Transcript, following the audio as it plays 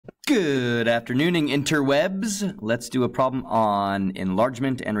Good afternoon, interwebs. Let's do a problem on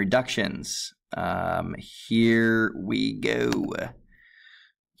enlargement and reductions. Here we go.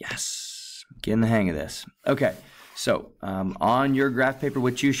 Yes, getting the hang of this. Okay, so on your graph paper,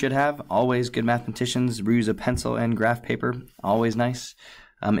 which you should have, always good mathematicians use a pencil and graph paper, always nice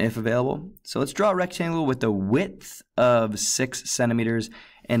if available. So let's draw a rectangle with a width of 6 centimeters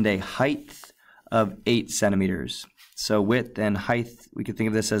and a height of 8 centimeters. So width and height, we could think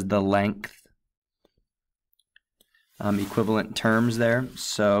of this as the length. Equivalent terms there.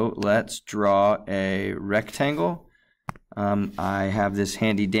 So let's draw a rectangle. I have this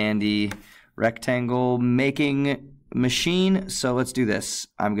handy dandy rectangle making machine. So let's do this.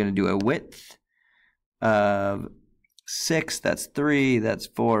 I'm going to do a width of 6. That's 3. That's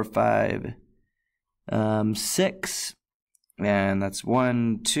 4, 5, 6. And that's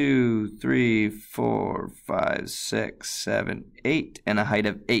 1, 2, 3, 4, 5, 6, 7, 8, and a height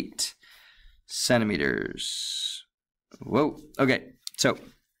of 8 centimeters. Whoa. Okay. So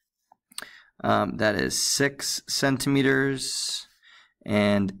that is 6 centimeters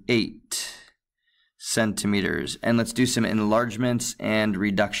and 8 centimeters. And let's do some enlargements and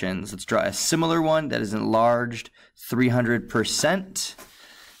reductions. Let's draw a similar one that is enlarged 300%.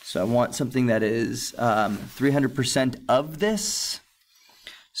 So I want something that is 300% of this.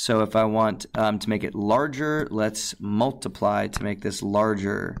 So if I want to make it larger, let's multiply to make this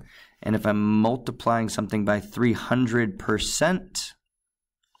larger. And if I'm multiplying something by 300%,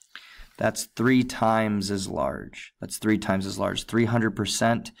 that's 3 times as large. That's 3 times as large.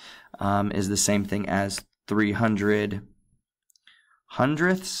 300% is the same thing as 300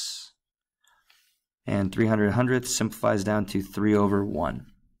 hundredths. And 300 hundredths simplifies down to 3 over 1.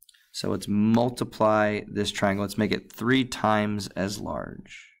 So let's multiply this triangle. Let's make it 3 times as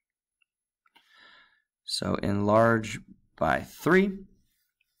large. So enlarge by 3.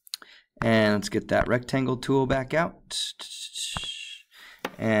 And let's get that rectangle tool back out.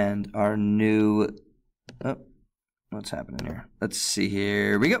 And our new, oh, what's happening here? Let's see,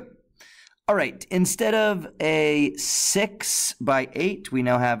 here we go. All right, instead of a 6 by 8, we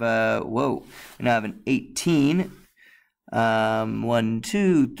now have a, we now have an 18. 1,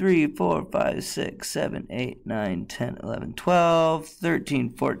 2, 3, 4, 5, 6, 7, 8, 9, 10, 11, 12, 13,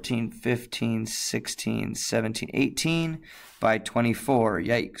 14, 15, 16, 17, 18 by 24.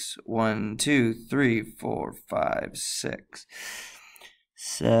 Yikes. 1, 2, 3, 4, 5, 6,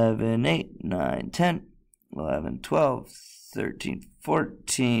 7, 8, 9, 10, 11, 12, 13,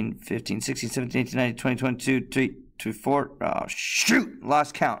 14, 15, 16, 17, 18, 19, 20, 22, 23, 24. Oh, shoot.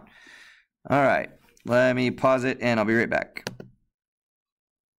 Lost count. All right. Let me pause it, and I'll be right back.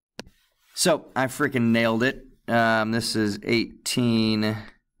 So, I freaking nailed it. This is 18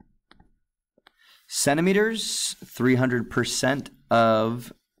 centimeters, 300%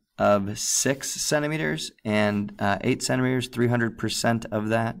 of 6 centimeters, and 8 centimeters, 300% of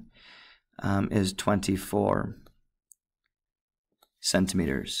that is 24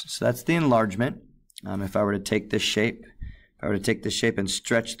 centimeters. So that's the enlargement. If I were to take this shape, and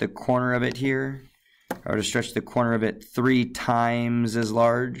stretch the corner of it here, if I were to stretch the corner of it 3 times as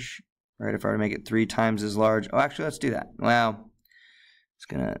large, right? If I were to make it 3 times as large. Oh, actually, let's do that. Well, it's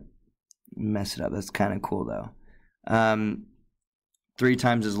going to mess it up. That's kind of cool, though. 3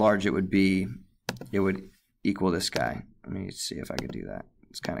 times as large, it would equal this guy. Let me see if I could do that.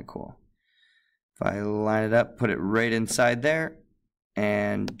 It's kind of cool. If I line it up, put it right inside there,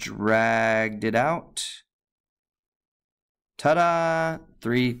 and dragged it out. Ta-da!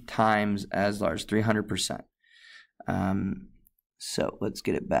 3 times as large, 300%. So let's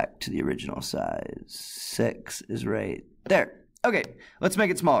get it back to the original size. 6 is right there. Okay, let's make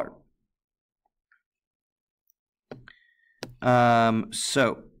it smaller.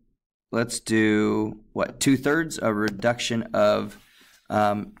 So let's do, what, 2/3, a reduction of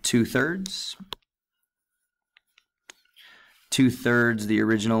 2/3. 2/3 the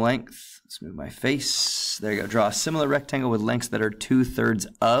original length. Let's move my face. There you go. Draw a similar rectangle with lengths that are 2/3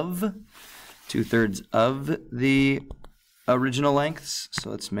 of the original lengths. So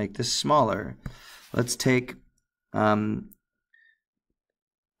let's make this smaller. Let's take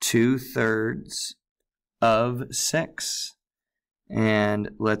 2/3 of 6,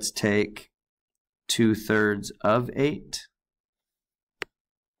 and let's take 2/3 of 8.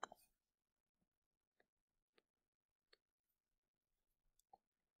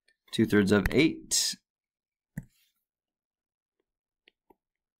 Two-thirds of 8.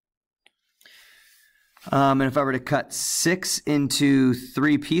 And if I were to cut 6 into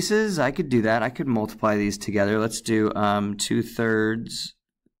 3 pieces, I could do that. I could multiply these together. Let's do 2/3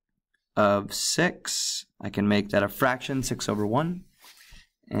 of 6. I can make that a fraction, 6 over 1.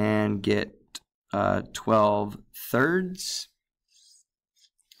 and get 12 thirds,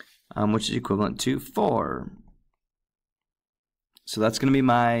 which is equivalent to 4. So that's going to be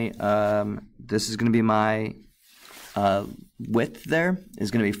my, this is going to be my width there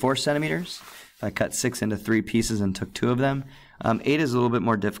is going to be 4 centimeters. If I cut 6 into 3 pieces and took 2 of them. 8 is a little bit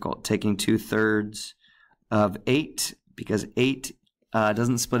more difficult, taking 2/3 of 8, because 8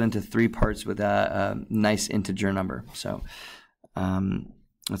 doesn't split into 3 parts with a nice integer number. So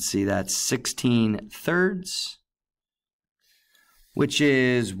let's see, that's 16 thirds, which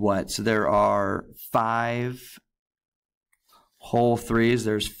is what? So there are 5 whole 3s.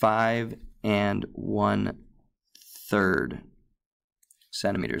 There's 5 and 1/3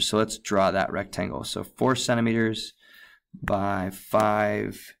 centimeters. So let's draw that rectangle. So 4 centimeters by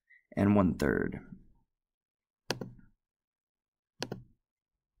 5 and 1/3.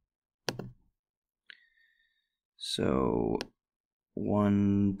 So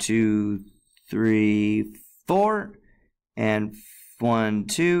 1, 2, 3, 4, and 1,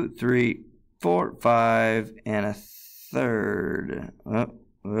 2, 3, 4, 5, and 1/3.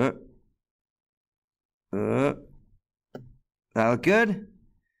 That look good?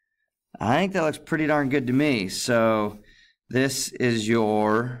 I think that looks pretty darn good to me. So this is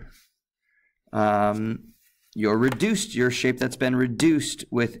your shape that's been reduced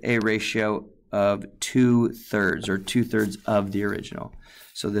with a ratio of 2/3, or 2/3 of the original.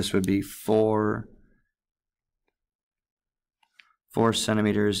 So this would be 4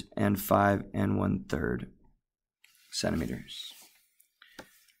 centimeters and 5 and 1/3 centimeters.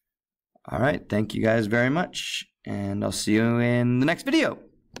 All right, thank you guys very much, and I'll see you in the next video.